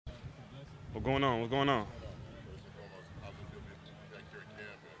What's going on? What's going on?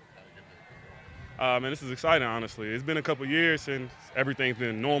 Man, this is exciting, honestly. It's been a couple years since everything's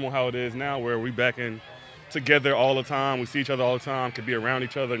been normal how it is now, where we back in together all the time. We see each other all the time, could be around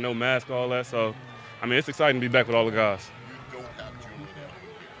each other, no mask, all that. So, I mean, it's exciting to be back with all the guys. You don't have Julian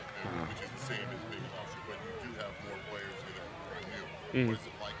Edelman, which is the same as being an officer, but you do have more players that are new. What is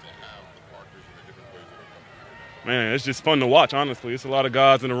it like to have the Parkers and the different players that are coming through? Man, it's just fun to watch, honestly. It's a lot of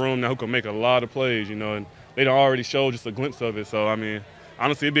guys in the room now who can make a lot of plays, and they done already showed just a glimpse of it. So, I mean,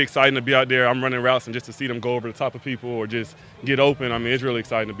 honestly, it'd be exciting to be out there. I'm running routes and just to see them go over the top of people or just get open. I mean, it's really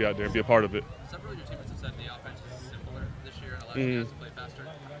exciting to be out there and be a part of it. Several of your teammates have said the offense is simpler this year and allows guys to play faster.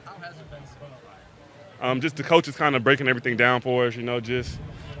 How has it been? Just the coaches kind of breaking everything down for us, just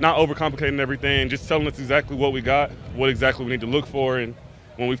not overcomplicating everything, just telling us exactly what we got, what exactly we need to look for, and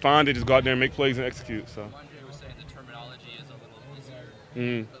when we find it, just go out there and make plays and execute. So. Andre was saying the terminology is a little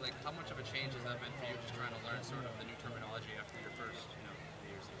easier. But how much of a change has that been for you, just trying to learn sort of the new terminology after your first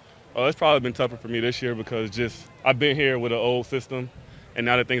years? Oh, it's probably been tougher for me this year because I've been here with an old system, and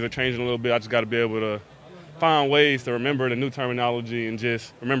now that things are changing a little bit, I just got to be able to find ways to remember the new terminology and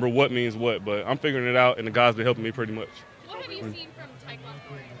just remember what means what. But I'm figuring it out, and the guys been helping me pretty much. What have you seen from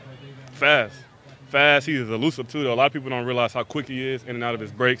Taekwondo? Fast. He is elusive too, though. A lot of people don't realize how quick he is in and out of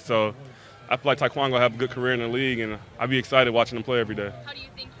his breaks. So I feel like Taekwondo will have a good career in the league, and I'd be excited watching him play every day. How do you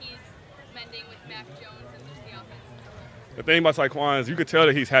think he's mending with Mac Jones and just the offense? The thing about Taekwondo is you could tell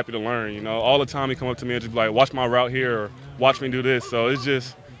that he's happy to learn. All the time he come up to me and just be like, watch my route here or watch me do this. So it's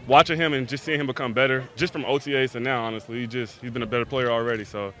just watching him and just seeing him become better, just from OTAs to now, honestly. He's been a better player already,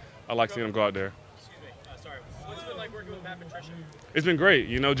 so I like seeing him go out there. Excuse me. Sorry. What's it been like working with Matt Patricia? It's been great,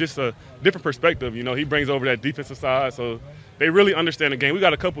 just a different perspective. He brings over that defensive side, so they really understand the game. We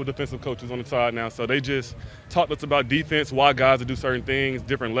got a couple of defensive coaches on the side now, so they just talk to us about defense, why guys do certain things,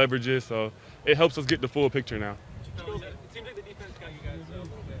 different leverages, so it helps us get the full picture now. It seems like the defense got you guys a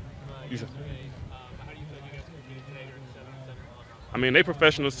little bit yesterday. How do you feel like you guys competed today during the 7-on-7 I mean, they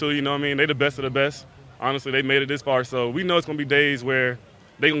professionals too, They the best of the best. Honestly, they made it this far, so we know it's going to be days where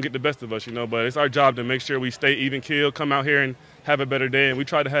they going to get the best of us, but it's our job to make sure we stay even keel, come out here and have a better day, and we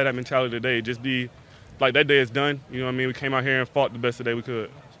try to have that mentality today. Just be like that day is done, We came out here and fought the best today we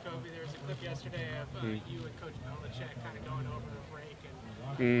could. Kobe, there was a clip yesterday of you and Coach Belichick kind of going over the break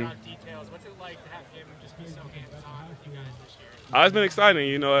and about details. What's it like to have him just be so hands-on with you guys this year? It's been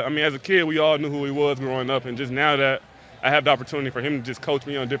exciting, As a kid, we all knew who he was growing up, and just now that I have the opportunity for him to just coach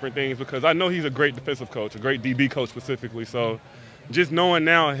me on different things, because I know he's a great defensive coach, a great DB coach specifically. So just knowing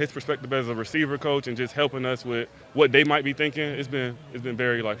now his perspective as a receiver coach and just helping us with what they might be thinking, it's been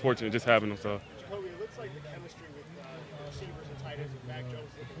very fortunate just having them. So. Jacoby, it looks like the chemistry with receivers and tight ends with Mac Jones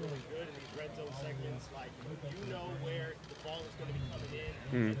is looking really good in these red zone segments. You know where the ball is going to be coming in,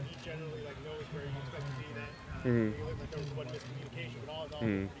 and he generally knows where you expect to see that. It looked like there was one miscommunication, but all in all,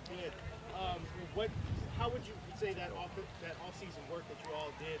 pretty good. How would you say that off-season work that you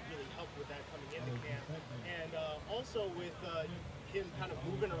all did really helped with that coming into camp, and also with him kind of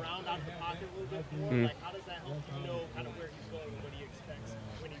moving around out of the pocket a little bit more? How does that help you know kind of where he's going and what he expects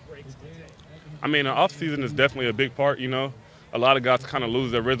when he breaks the tape? I mean, the offseason is definitely a big part, A lot of guys kind of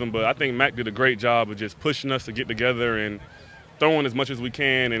lose their rhythm, but I think Mac did a great job of just pushing us to get together and throwing as much as we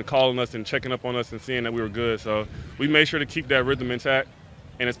can and calling us and checking up on us and seeing that we were good. So we made sure to keep that rhythm intact.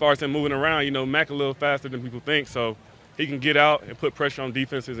 And as far as him moving around, Mac a little faster than people think, so he can get out and put pressure on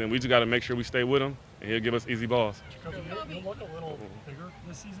defenses, and we just got to make sure we stay with him, and he'll give us easy balls. You look a little bigger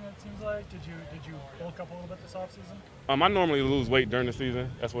this season, it seems like. Did you bulk up a little bit this offseason? I normally lose weight during the season.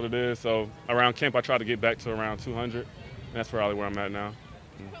 That's what it is. So around camp, I try to get back to around 200, and that's probably where I'm at now.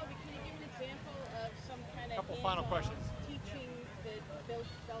 Jacoby, can you give an example of some kind of Couple final questions. teaching that Bill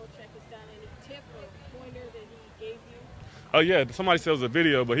Belichick has done? Any tip or pointer that he gave you? Oh, yeah, somebody said it was a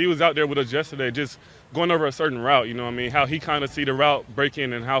video, but he was out there with us yesterday just going over a certain route, how he kind of see the route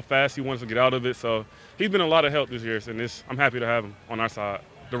breaking and how fast he wants to get out of it. So he's been a lot of help this year, and I'm happy to have him on our side,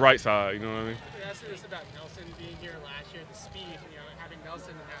 the right side, I asked you this about Nelson being here last year, the speed, having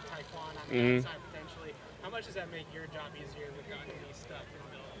Nelson and have Taekwondo on the outside potentially. How much does that make your job easier with these stuff in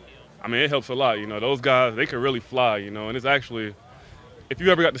the middle of the field? I mean, it helps a lot, Those guys, they can really fly, and it's actually – if you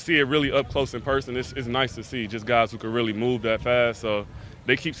ever got to see it really up close in person, it's nice to see just guys who can really move that fast. So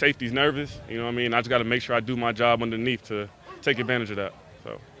they keep safeties nervous, I just got to make sure I do my job underneath to take advantage of that.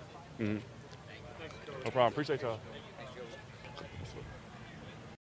 So, no problem. Appreciate y'all.